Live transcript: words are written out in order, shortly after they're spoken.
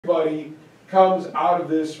everybody comes out of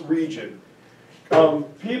this region.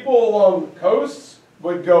 People along the coasts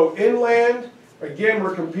would go inland. Again,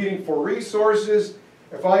 we're competing for resources.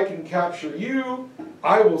 If I can capture you,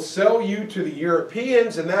 I will sell you to the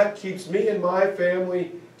Europeans, and that keeps me and my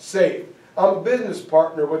family safe. I'm a business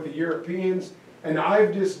partner with the Europeans, and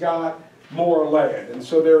I've just got more land. And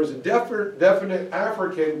so there is a definite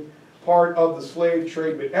African part of the slave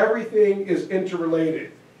trade, but everything is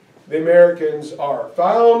interrelated. The Americans are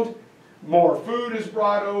found, more food is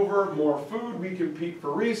brought over, more food, we compete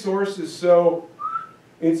for resources, so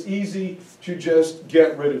it's easy to just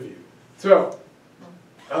get rid of you. So,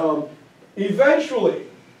 eventually,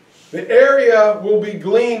 the area will be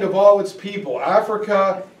gleaned of all its people.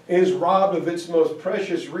 Africa is robbed of its most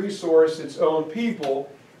precious resource, its own people.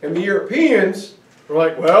 And the Europeans are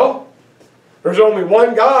like, well, there's only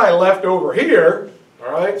one guy left over here.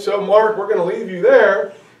 All right, so Mark, we're going to leave you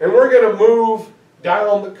there, and we're going to move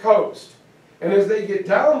down the coast. And as they get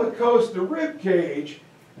down the coast, the rib cage,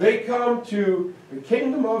 they come to the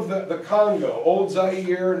kingdom of the Kongo, old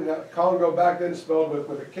Zaire, and Congo back then spelled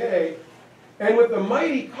with a K. And with the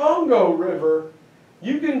mighty Congo River,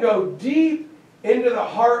 you can go deep into the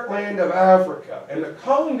heartland of Africa. And the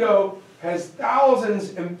Congo has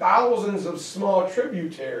thousands and thousands of small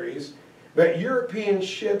tributaries that European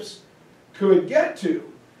ships could get to.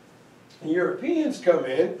 The Europeans come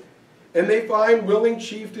in, and they find willing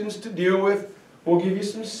chieftains to deal with. We'll give you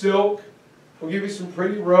some silk. We'll give you some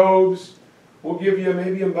pretty robes. We'll give you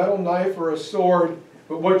maybe a metal knife or a sword.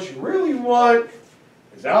 But what you really want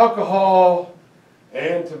is alcohol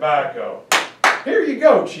and tobacco. Here you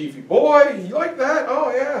go, chiefy boy. You like that?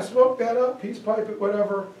 Oh, yeah, smoke that up, peace pipe it,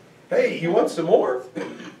 whatever. Hey, you want some more?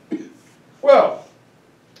 Well,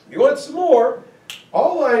 if you want some more,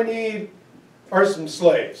 all I need are some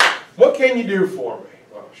slaves. What can you do for me?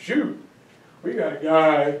 Well, shoot, we got a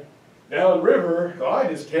guy downriver who I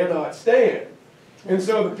just cannot stand. And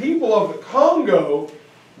so the people of the Congo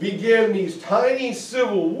begin these tiny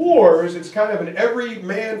civil wars. It's kind of an every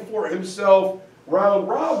man for himself round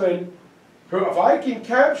robin. If I can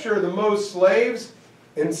capture the most slaves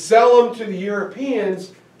and sell them to the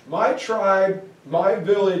Europeans, my tribe, my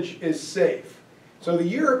village is safe. So the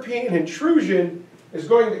European intrusion is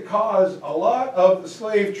going to cause a lot of the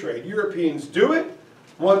slave trade. Europeans do it,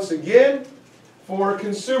 once again, for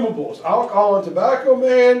consumables. Alcohol and tobacco,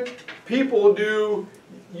 man, people do,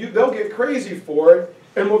 they'll get crazy for it,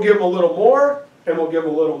 and we'll give them a little more, and we'll give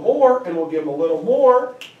them a little more, and we'll give them a little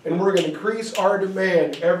more, and we're going to increase our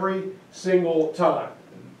demand every single time.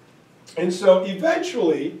 And so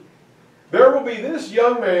eventually, there will be this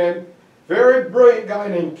young man, very brilliant guy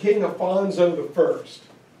named King Affonso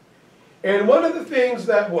I. And one of the things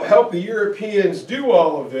that will help the Europeans do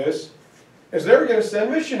all of this is they're going to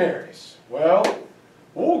send missionaries. Well,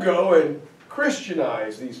 we'll go and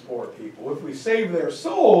Christianize these poor people. If we save their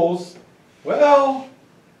souls, well,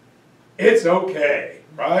 it's okay,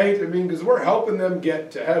 right? I mean, because we're helping them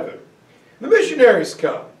get to heaven. The missionaries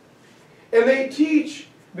come, and they teach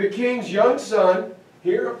the king's young son,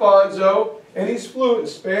 here, Affonso, and he's fluent in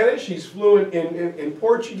Spanish, he's fluent in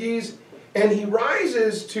Portuguese, and he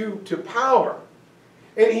rises to power.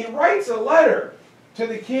 And he writes a letter to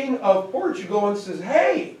the king of Portugal and says,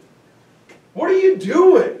 hey, what are you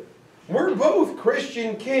doing? We're both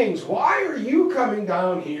Christian kings. Why are you coming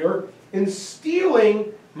down here and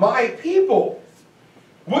stealing my people?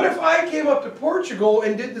 What if I came up to Portugal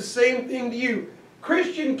and did the same thing to you?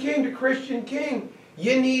 Christian king to Christian king,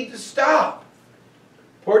 you need to stop.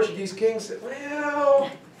 Portuguese king said,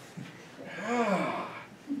 well,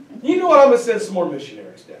 you know what, I'm going to send some more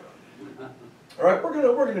missionaries down. All right, we're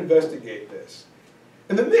going to investigate this.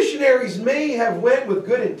 And the missionaries may have went with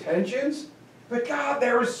good intentions, but God,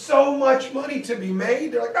 there is so much money to be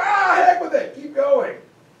made. They're like, heck with it, keep going.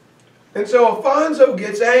 And so Affonso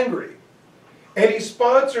gets angry, and he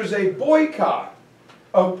sponsors a boycott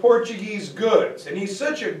of Portuguese goods. And he's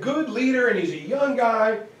such a good leader, and he's a young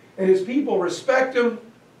guy, and his people respect him,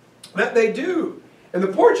 that they do. And the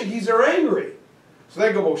Portuguese are angry. So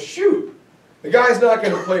they go, well, shoot, the guy's not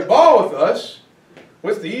going to play ball with us.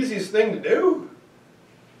 What's the easiest thing to do?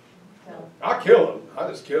 I'll kill him. I'll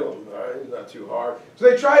just kill him. All right, it's not too hard. So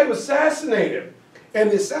they try to assassinate him. And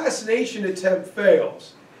the assassination attempt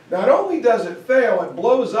fails. Not only does it fail, it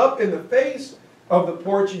blows up in the face of the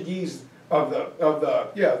Portuguese,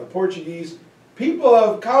 the Portuguese. People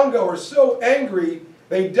of Congo are so angry,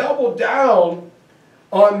 they double down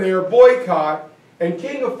on their boycott. And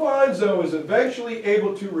King Affonso is eventually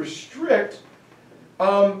able to restrict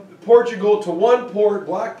Portugal to one port,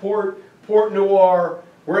 Black Port, Port Noir,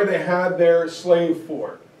 where they had their slave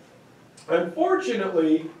fort.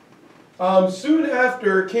 Unfortunately, soon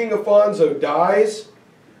after King Affonso dies,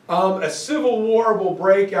 a civil war will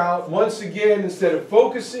break out. Once again, instead of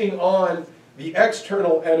focusing on the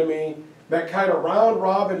external enemy, that kind of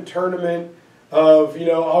round-robin tournament of,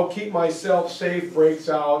 I'll keep myself safe breaks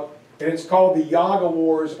out. And it's called the Yaga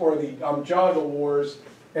Wars, or the Jaga Wars,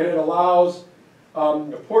 and it allows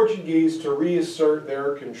the Portuguese to reassert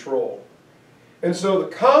their control. And so the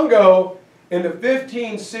Congo in the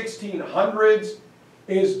 1600s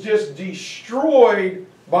is just destroyed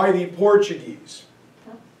by the Portuguese.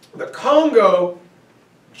 The Congo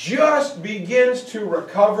just begins to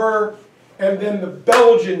recover, and then the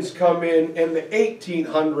Belgians come in the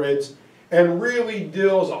 1800s and really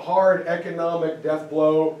deals a hard economic death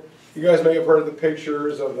blow. You guys may have heard of the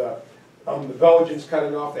pictures of the Belgians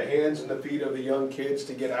cutting off the hands and the feet of the young kids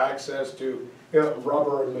to get access to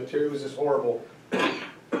rubber and materials. It's horrible.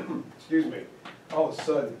 Excuse me. All of a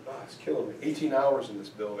sudden, it's killing me. 18 hours in this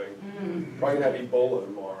building. Probably going to have Ebola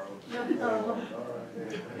tomorrow.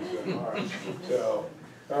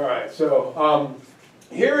 All right. So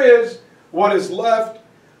here is what is left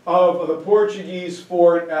of the Portuguese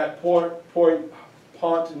fort at Point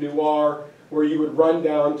Noir, where you would run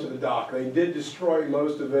down to the dock. They did destroy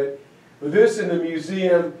most of it. But this in the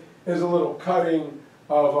museum is a little cutting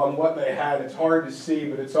of what they had. It's hard to see,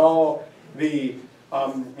 but it's all the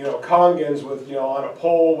Congans with on a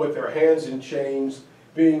pole with their hands in chains,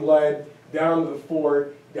 being led down to the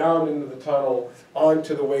fort, down into the tunnel,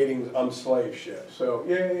 onto the waiting slave ship. So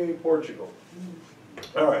yay, Portugal!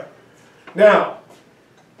 All right, now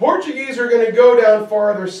Portuguese are going to go down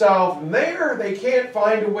farther south, and there they can't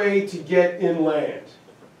find a way to get inland.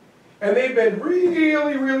 And they've been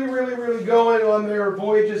really going on their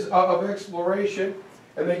voyages of exploration.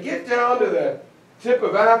 And they get down to the tip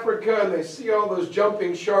of Africa, and they see all those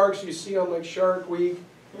jumping sharks you see on like Shark Week.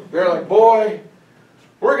 They're like, boy,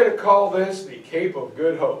 we're going to call this the Cape of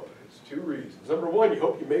Good Hope. It's two reasons. Number one, you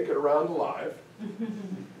hope you make it around alive.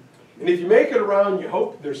 And if you make it around, you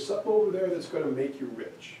hope there's something over there that's going to make you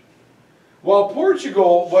rich. While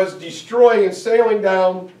Portugal was destroying and sailing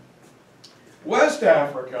down West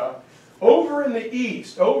Africa, over in the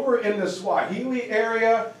east, over in the Swahili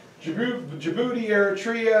area, Djibouti,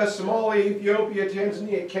 Eritrea, Somalia, Ethiopia,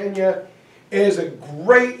 Tanzania, Kenya, is a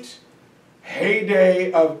great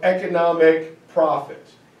heyday of economic profit.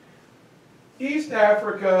 East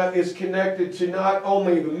Africa is connected to not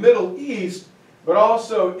only the Middle East, but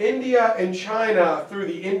also India and China through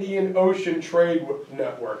the Indian Ocean Trade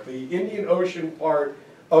Network, the Indian Ocean part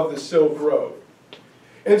of the Silk Road.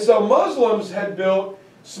 And so Muslims had built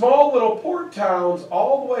small little port towns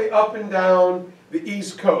all the way up and down the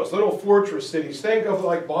East Coast, little fortress cities. Think of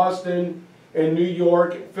like Boston and New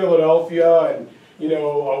York and Philadelphia and,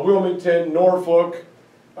 Wilmington, Norfolk,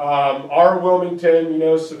 our Wilmington,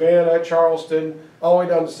 Savannah, Charleston, all the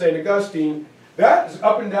way down to St. Augustine. That is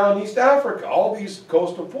up and down East Africa, all these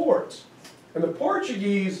coastal ports. And the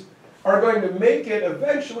Portuguese are going to make it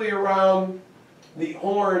eventually around the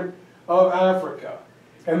Horn of Africa.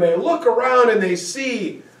 And they look around and they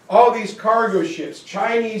see all these cargo ships,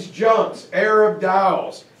 Chinese junks, Arab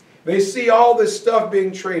dhows. They see all this stuff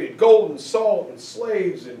being traded, gold and salt and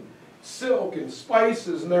slaves and silk and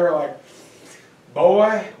spices, and they're like,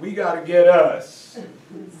 boy, we got to get us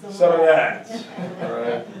some of that. All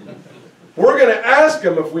right. We're going to ask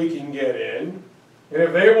them if we can get in, and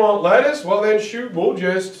if they won't let us, well then shoot, we'll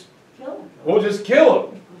just kill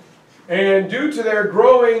them. And due to their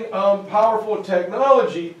growing powerful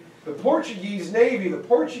technology, the Portuguese Navy, the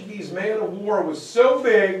Portuguese man of war was so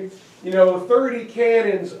big, 30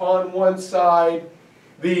 cannons on one side.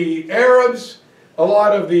 The Arabs, a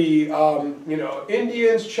lot of the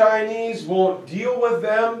Indians, Chinese won't deal with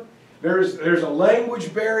them. There's a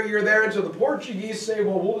language barrier there, and so the Portuguese say,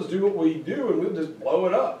 well, we'll just do what we do and we'll just blow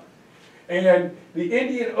it up. And the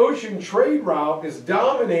Indian Ocean trade route is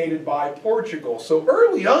dominated by Portugal. So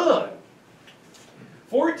early on,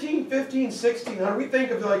 14, 15, 1600, we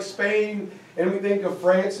think of like Spain and we think of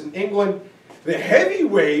France and England. The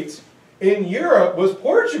heavyweight in Europe was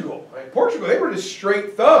Portugal. Right? Portugal, they were just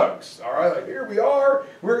straight thugs. All right, like here we are,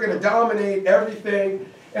 we're going to dominate everything.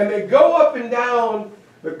 And they go up and down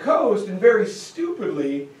the coast, and very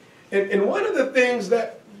stupidly, and one of the things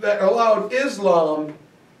that allowed Islam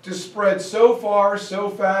to spread so far, so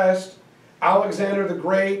fast, Alexander the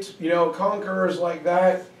Great, conquerors like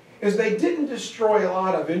that, is they didn't destroy a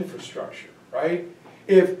lot of infrastructure, right?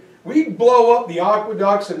 If we blow up the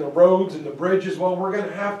aqueducts and the roads and the bridges, well, we're going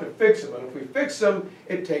to have to fix them. And if we fix them,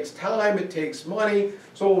 it takes time, it takes money,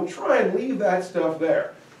 so we'll try and leave that stuff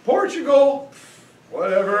there. Portugal,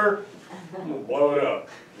 whatever, we'll blow it up.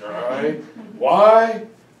 All right? Why?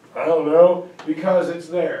 I don't know. Because it's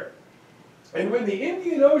there. And when the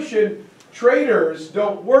Indian Ocean traders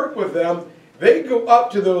don't work with them, they go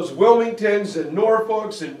up to those Wilmingtons and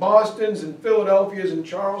Norfolks and Bostons and Philadelphias and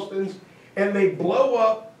Charlestons, and they blow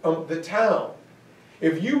up the town.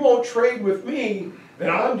 If you won't trade with me, then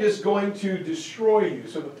I'm just going to destroy you.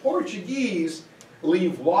 So the Portuguese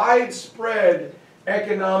leave widespread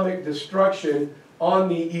economic destruction on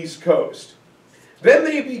the East Coast. Then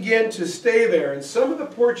they begin to stay there, and some of the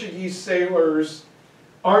Portuguese sailors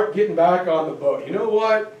aren't getting back on the boat. You know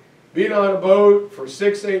what? Being on a boat for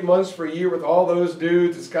 6, 8 months, for a year with all those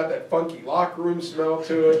dudes, it's got that funky locker room smell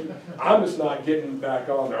to it. I'm just not getting back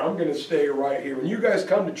on there. I'm going to stay right here. When you guys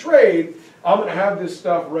come to trade, I'm going to have this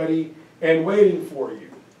stuff ready and waiting for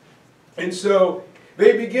you. And so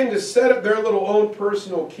they begin to set up their little own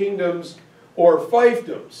personal kingdoms or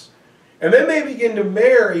fiefdoms. And then they begin to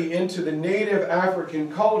marry into the native African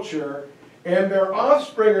culture, and their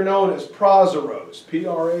offspring are known as Prazeros,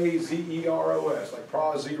 P-R-A-Z-E-R-O-S, like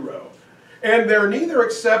Pra-Zero. And they're neither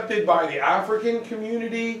accepted by the African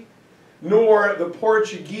community nor the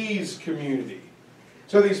Portuguese community.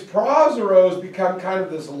 So these Prazeros become kind of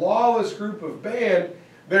this lawless group of band.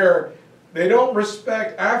 They don't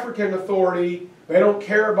respect African authority, they don't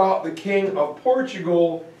care about the king of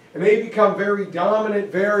Portugal, and they become very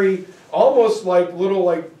dominant, very almost like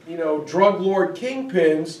little, drug lord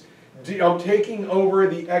kingpins, taking over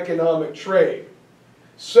the economic trade.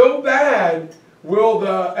 So bad will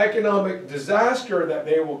the economic disaster that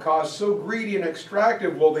they will cause, so greedy and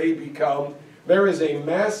extractive will they become, there is a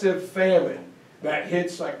massive famine that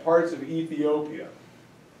hits like parts of Ethiopia.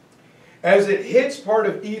 As it hits part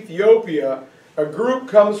of Ethiopia, a group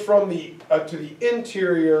comes from to the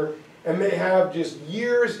interior, and they have just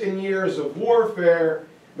years and years of warfare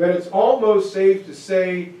that it's almost safe to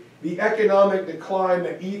say the economic decline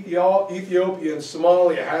that Ethiopia and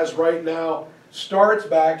Somalia has right now starts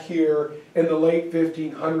back here in the late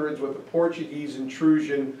 1500s with the Portuguese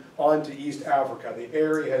intrusion onto East Africa. The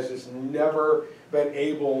area has just never been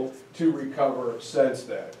able to recover since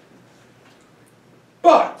then.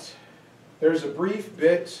 But there's a brief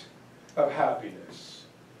bit of happiness.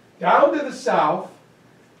 Down to the south,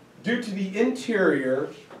 due to the interior,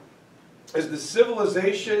 is the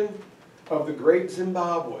civilization of the great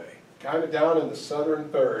Zimbabwe, kind of down in the southern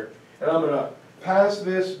third. And I'm going to pass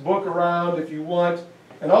this book around if you want.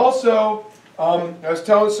 And also, I was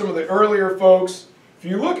telling some of the earlier folks, if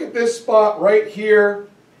you look at this spot right here,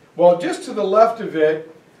 well, just to the left of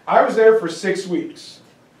it, I was there for 6 weeks.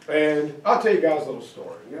 And I'll tell you guys a little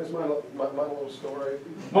story. You guys mind my little story?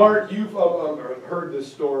 Mark, you've heard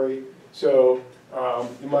this story, so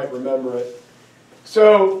you might remember it.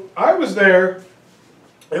 So I was there,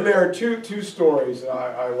 and there are two stories that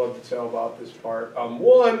I love to tell about this part.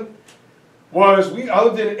 One was I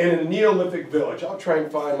lived in a Neolithic village. I'll try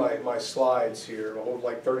and find my slides here. I'll hold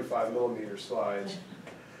like 35mm slides.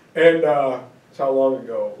 And that's how long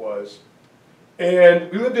ago it was.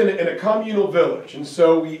 And we lived in a communal village. And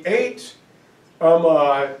so we ate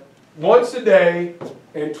once a day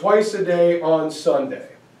and twice a day on Sunday.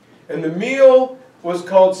 And the meal was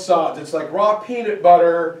called sods. It's like raw peanut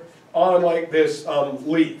butter on like this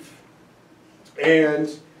leaf. And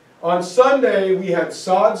on Sunday we had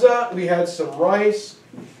sadza, we had some rice,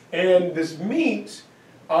 and this meat,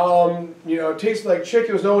 it tasted like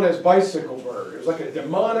chicken. It was known as bicycle bird. It was like a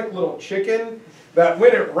demonic little chicken that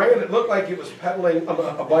when it ran, it looked like it was pedaling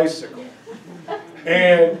a bicycle.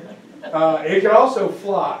 And it could also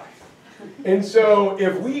fly. And so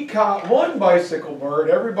if we caught one bicycle bird,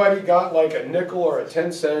 everybody got like a nickel or a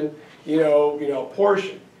 10-cent,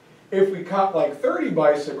 portion. If we caught like 30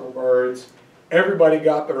 bicycle birds, everybody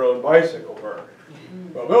got their own bicycle bird.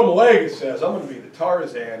 Well, Bill Melega says, I'm going to be the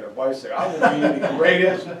Tarzan of bicycle. I will be the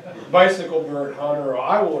greatest bicycle bird hunter.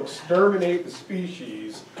 I will exterminate the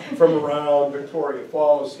species from around Victoria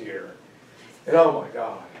Falls here. And oh my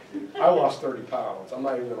God. I lost 30 pounds. I'm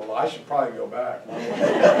not even going to lie. I should probably go back.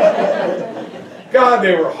 God,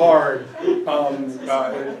 they were hard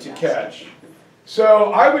to catch.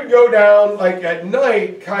 So I would go down like at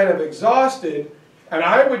night, kind of exhausted, and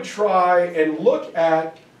I would try and look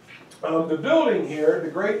at the building here, the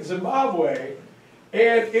Great Zimbabwe,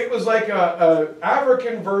 and it was like an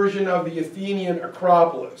African version of the Athenian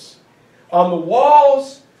Acropolis. The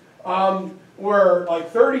walls were like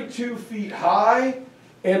 32 feet high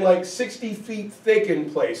and like 60 feet thick in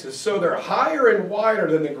places. So they're higher and wider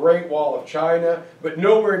than the Great Wall of China, but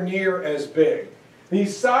nowhere near as big.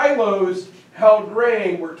 These silos held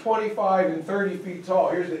grain were 25 and 30 feet tall.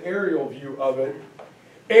 Here's the aerial view of it.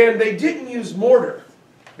 And they didn't use mortar.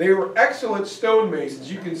 They were excellent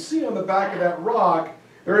stonemasons. You can see on the back of that rock,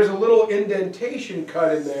 there is a little indentation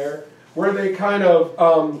cut in there where they kind of,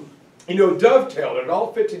 dovetailed it. It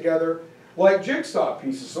all fit together like jigsaw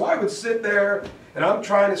pieces. So I would sit there, and I'm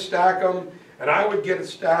trying to stack them, and I would get a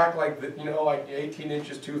stack like 18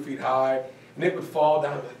 inches, 2 feet high, and it would fall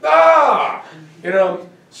down.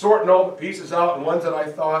 Sorting all the pieces out, and ones that I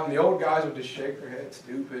thought, and the old guys would just shake their head,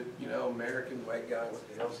 stupid, American white guy, what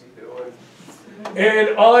the hell's he doing?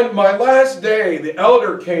 And on my last day, the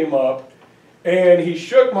elder came up, and he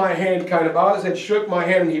shook my hand, kind of bowed his head, shook my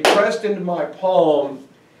hand, and he pressed into my palm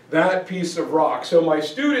that piece of rock. So my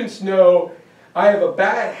students know I have a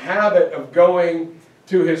bad habit of going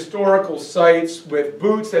to historical sites with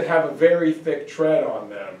boots that have a very thick tread on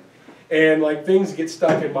them. And like things get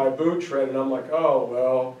stuck in my boot tread, and I'm like, oh,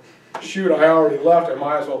 well, shoot, I already left. I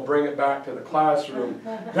might as well bring it back to the classroom.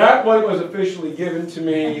 That one was officially given to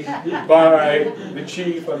me by the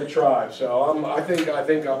chief of the tribe. So I think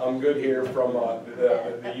I'm good here from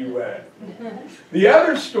the UN. The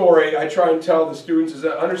other story I try and tell the students is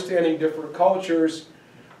that understanding different cultures.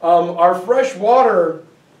 Our fresh water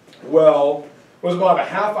well was about a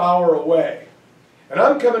half hour away. And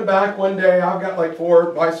I'm coming back one day, I've got like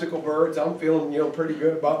 4 bicycle birds, I'm feeling pretty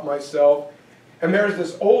good about myself. And there's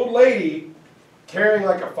this old lady carrying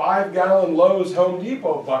like a 5-gallon Lowe's Home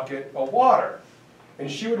Depot bucket of water. And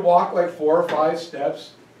she would walk like 4 or 5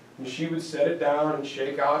 steps, and she would set it down and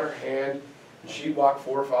shake out her hand, and she'd walk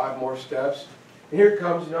 4 or 5 more steps. And here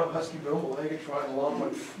comes, Husky Bill Melega trotting along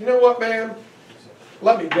with, you know what, ma'am?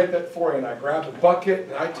 Let me get that for you. And I grab the bucket,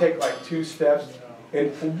 and I take like 2 steps, and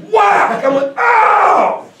whack! I'm like,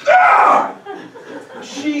 ow! Ah!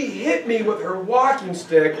 She hit me with her walking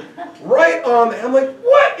stick right on the, I'm like,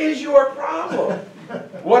 what is your problem?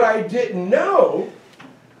 What I didn't know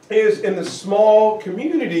is in the small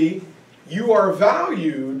community, you are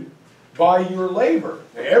valued by your labor.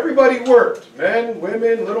 Everybody worked, men,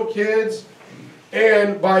 women, little kids.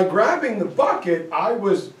 And by grabbing the bucket, I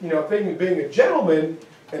was, thinking being a gentleman,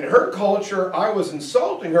 in her culture, I was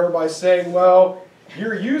insulting her by saying, well,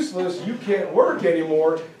 you're useless, you can't work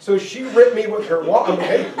anymore. So she ripped me with her walk.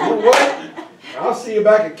 Hey, you know what? I'll see you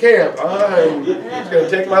back at camp. I'm just going to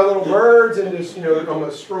take my little birds and just, I'm going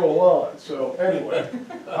to stroll on. So anyway,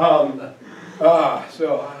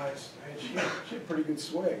 she had a pretty good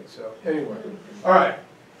swing. So anyway, all right.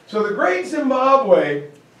 So the Great Zimbabwe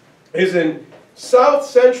is in South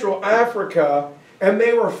Central Africa, and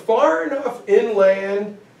they were far enough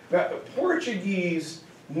inland that the Portuguese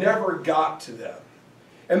never got to them.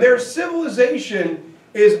 And their civilization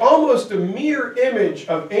is almost a mirror image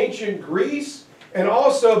of ancient Greece and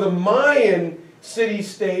also the Mayan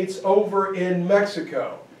city-states over in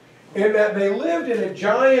Mexico, in that they lived in a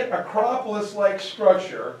giant Acropolis-like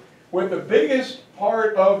structure with the biggest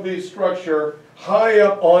part of the structure high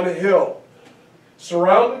up on a hill,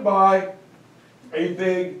 surrounded by a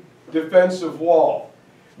big defensive wall.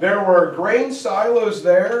 There were grain silos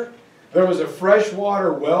there, there was a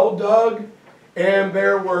freshwater well dug, and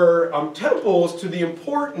there were temples to the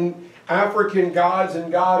important African gods and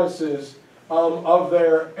goddesses of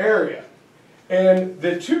their area. And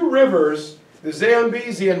the 2 rivers, the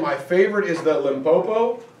Zambezi, and my favorite is the Limpopo.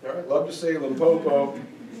 All right, love to say Limpopo.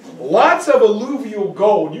 Lots of alluvial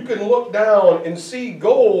gold. You can look down and see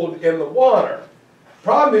gold in the water.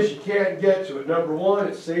 Problem is you can't get to it. Number 1,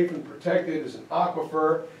 it's safe and protected as an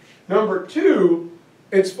aquifer. Number 2,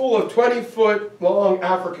 it's full of 20-foot long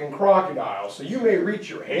African crocodiles. So you may reach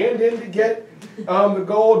your hand in to get the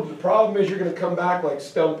gold. The problem is you're going to come back like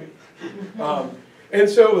Stumpy. And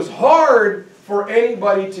so it was hard for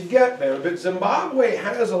anybody to get there. But Zimbabwe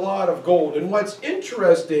has a lot of gold. And what's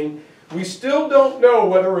interesting, we still don't know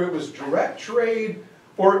whether it was direct trade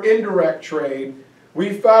or indirect trade.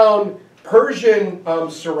 We found Persian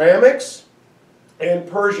ceramics and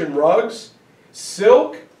Persian rugs,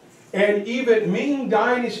 silk, and even Ming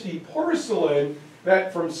Dynasty porcelain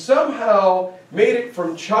that somehow made it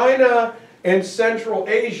from China and Central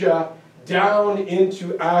Asia down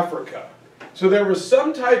into Africa. So there was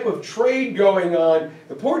some type of trade going on.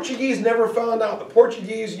 The Portuguese never found out. The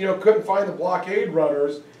Portuguese, couldn't find the blockade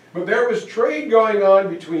runners, but there was trade going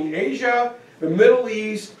on between Asia, the Middle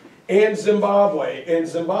East, and Zimbabwe. And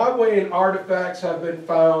Zimbabwean artifacts have been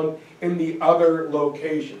found in the other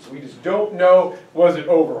locations. We just don't know, was it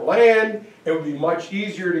over land? It would be much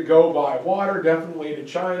easier to go by water, definitely to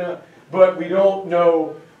China, but we don't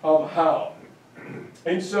know how.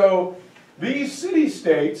 And so these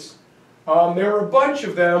city-states, there were a bunch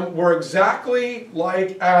of them, were exactly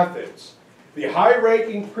like Athens. The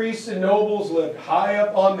high-ranking priests and nobles lived high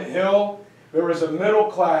up on the hill. There was a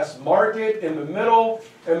middle-class market in the middle,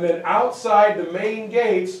 and then outside the main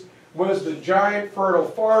gates was the giant fertile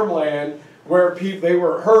farmland where they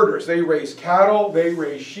were herders. They raised cattle, they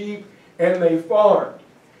raised sheep, and they farmed.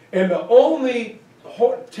 And the only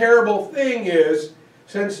terrible thing is,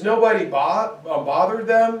 since nobody bothered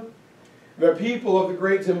them, the people of the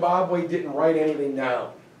great Zimbabwe didn't write anything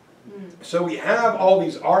down. So we have all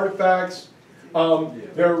these artifacts.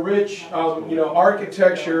 They're rich,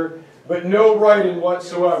 architecture, but no writing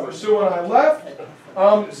whatsoever. So when I left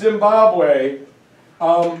Zimbabwe,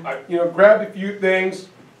 I grabbed a few things.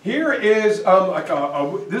 Here is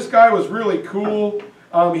this guy was really cool.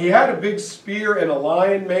 He had a big spear and a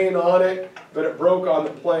lion mane on it, but it broke on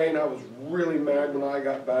the plane. I was really mad when I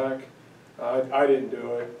got back. I didn't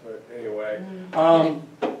do it, but anyway.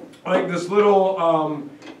 Like this little,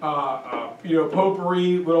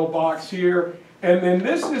 potpourri little box here. And then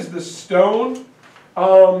this is the stone,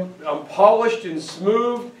 polished and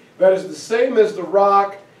smooth. That is the same as the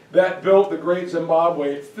rock that built the great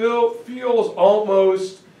Zimbabwe. It feels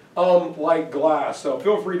almost like glass. So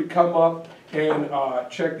feel free to come up and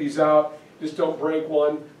check these out. Just don't break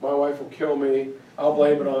one. My wife will kill me. I'll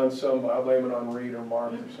blame it on Reed or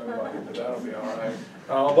Mark or somebody, but that'll be all right.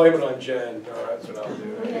 I'll blame it on Jen. All right, that's what I'll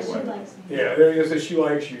do. Anyway. She likes me. Yeah, there it is. She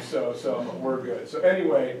likes you, so we're good. So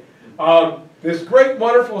anyway, this great,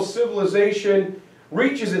 wonderful civilization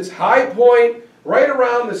reaches its high point right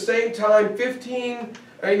around the same time,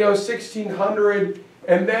 1600,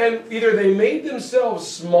 and then either they made themselves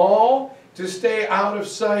small to stay out of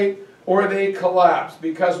sight, or they collapsed,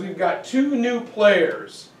 because we've got two new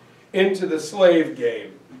players into the slave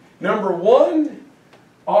game. Number one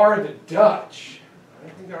are the Dutch.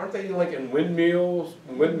 Aren't they like in windmills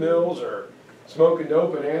or smoking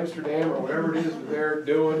dope in Amsterdam or whatever it is that they're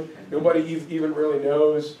doing? Nobody even really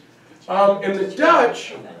knows. And the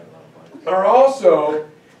Dutch are also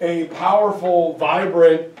a powerful,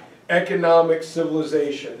 vibrant economic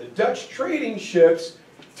civilization. The Dutch trading ships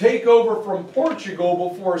take over from Portugal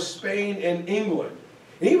before Spain and England.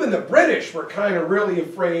 And even the British were kind of really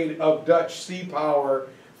afraid of Dutch sea power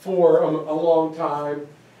for a long time.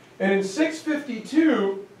 And in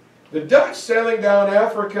 652, the Dutch sailing down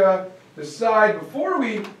Africa decide, before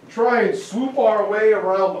we try and swoop our way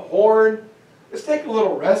around the Horn, let's take a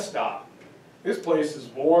little rest stop. This place is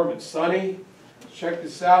warm and sunny. Check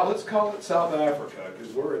this out. Let's call it South Africa,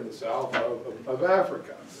 because we're in the south of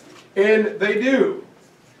Africa. And they do.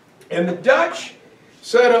 And the Dutch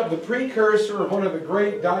set up the precursor of one of the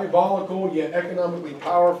great diabolical yet economically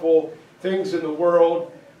powerful things in the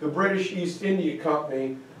world, the British East India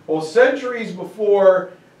Company. Well, centuries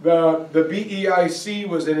before the BEIC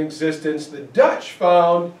was in existence, the Dutch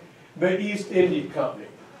found the East India Company.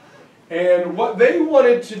 And what they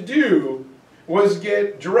wanted to do was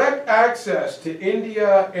get direct access to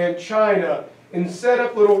India and China and set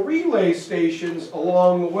up little relay stations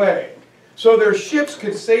along the way, so their ships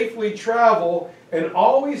could safely travel and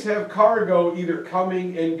always have cargo either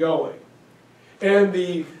coming and going. And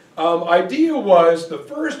the idea was, the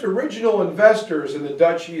first original investors in the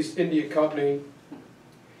Dutch East India Company,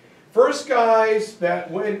 first guys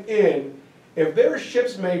that went in, if their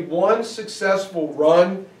ships made one successful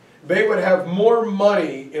run, they would have more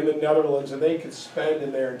money in the Netherlands than they could spend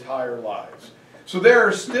in their entire lives. So there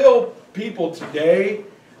are still people today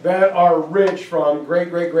that are rich from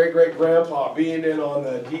great-great-great-great-grandpa being in on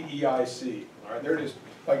the DEIC. All right, they're just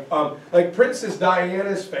like Princess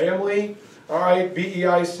Diana's family. All right,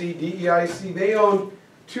 BEIC, DEIC. They own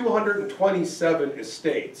 227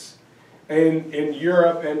 estates in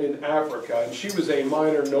Europe and in Africa, and she was a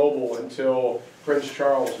minor noble until Prince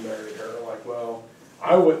Charles married her. Like, well,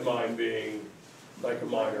 I wouldn't mind being like a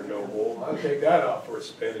minor noble. I'd take that out for a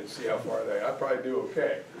spin and see how far I'd probably do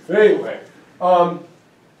okay. But anyway.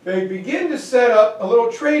 They begin to set up a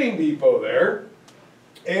little trading depot there,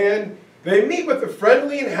 and they meet with the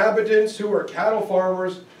friendly inhabitants who are cattle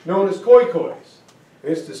farmers known as Khoikhoi.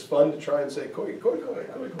 It's just fun to try and say Khoikhoi.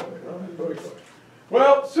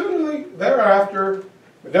 Well, soon thereafter,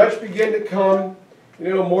 the Dutch begin to come,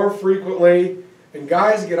 more frequently, and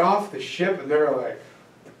guys get off the ship and they're like,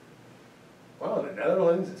 well, in the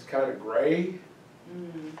Netherlands it's kind of gray,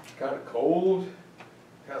 kind of cold.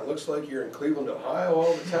 Kind of looks like you're in Cleveland, Ohio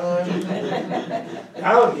all the time.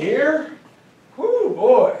 Down here, whoo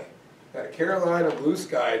boy, got a Carolina blue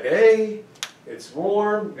sky day. It's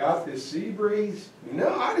warm, got this sea breeze. No,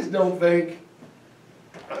 I don't think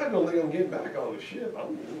I'm getting back on the ship.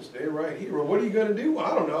 I'm going to stay right here. Well, what are you going to do?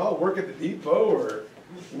 I don't know. I'll work at the depot, or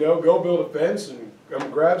go build a fence and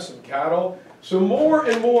grab some cattle. So more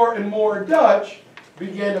and more and more Dutch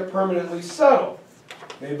began to permanently settle.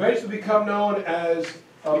 They eventually become known as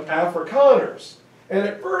Afrikaners. And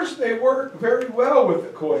at first they worked very well with the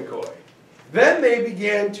Khoi. Then they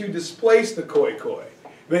began to displace the Khoi.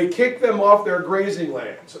 They kicked them off their grazing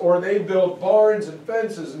lands, or they built barns and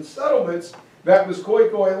fences and settlements that was Khoi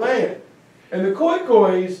land. And the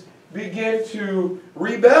Khois began to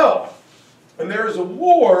rebel. And there is a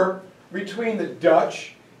war between the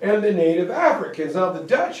Dutch and the native Africans. Now the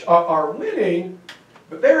Dutch are winning,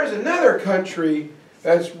 but there is another country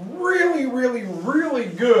that's really, really, really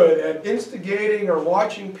good at instigating or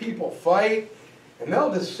watching people fight. And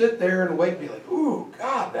they'll just sit there and wait and be like, ooh,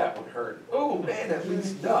 God, that one hurt. Oh, man, that one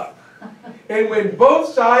stuck. And when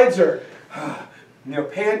both sides are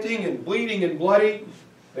panting and bleeding and bloody,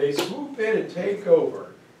 they swoop in and take over.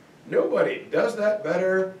 Nobody does that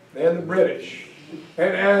better than the British.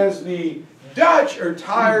 And as the Dutch are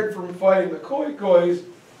tired from fighting the Khois,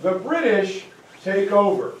 the British take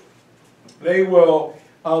over. They will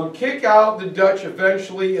kick out the Dutch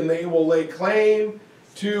eventually, and they will lay claim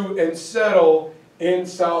to and settle in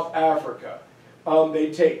South Africa.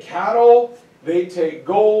 They take cattle, they take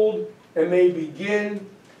gold, and they begin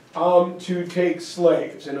to take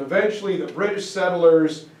slaves. And eventually the British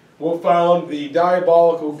settlers will found the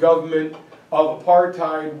diabolical government of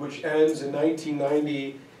apartheid, which ends in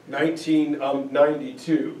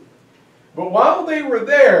 1992. But while they were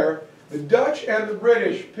there, the Dutch and the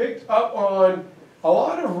British picked up on a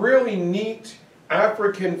lot of really neat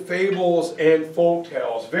African fables and folk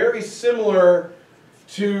tales, very similar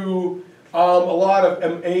to a lot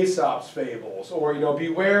of Aesop's fables, or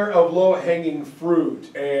beware of low-hanging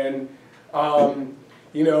fruit, and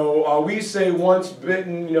we say once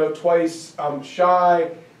bitten, twice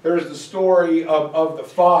shy. There's the story of the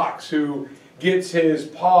fox who gets his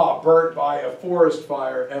paw burnt by a forest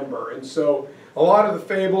fire ember. And so a lot of the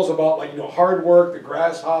fables about hard work, the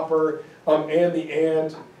grasshopper and the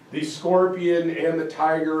ant, the scorpion and the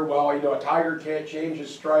tiger. Well, a tiger can't change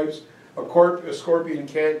his stripes. A scorpion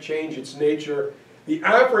can't change its nature. The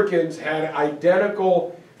Africans had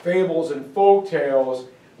identical fables and folk tales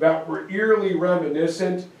that were eerily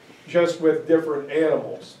reminiscent, just with different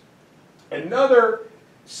animals. Another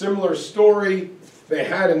similar story they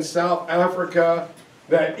had in South Africa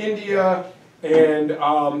that India and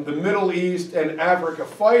the Middle East and Africa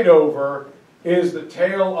fight over is the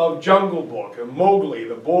tale of Jungle Book, and Mowgli,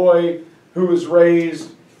 the boy who was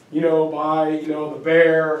raised, by the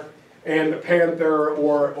bear and the panther,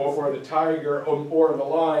 or the tiger, or the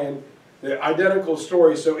lion. The identical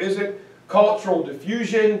story. So is it cultural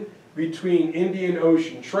diffusion between Indian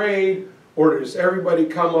Ocean trade, or does everybody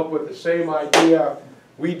come up with the same idea?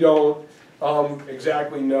 We don't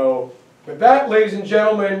exactly know. But that, ladies and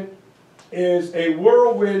gentlemen, is a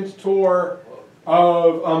whirlwind tour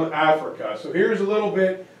of Africa. So here's a little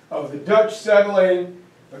bit of the Dutch settling,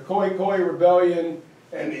 the Khoi rebellion,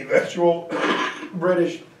 and the eventual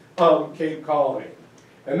British Cape Colony.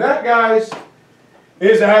 And that, guys,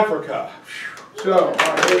 is Africa. So,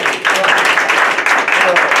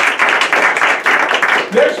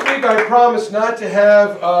 next week I promise not to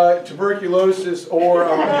have tuberculosis or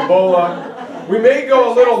Ebola. We may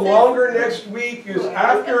go a little longer next week, because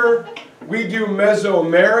after we do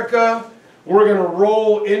Mesoamerica, we're going to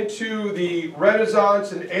roll into the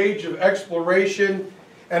Renaissance and Age of Exploration,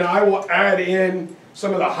 and I will add in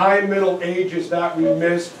some of the High Middle Ages that we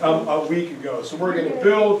missed a week ago. So we're going to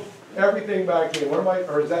build everything back in. What am I,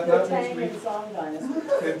 or is that not next week? The Tang and Song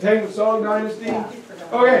Dynasty. The Tang and Song Dynasty? Yeah.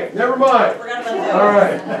 Okay, never mind. All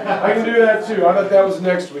right, I can do that too. I thought that was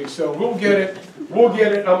next week. So we'll get it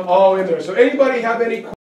all in there. So anybody have any questions?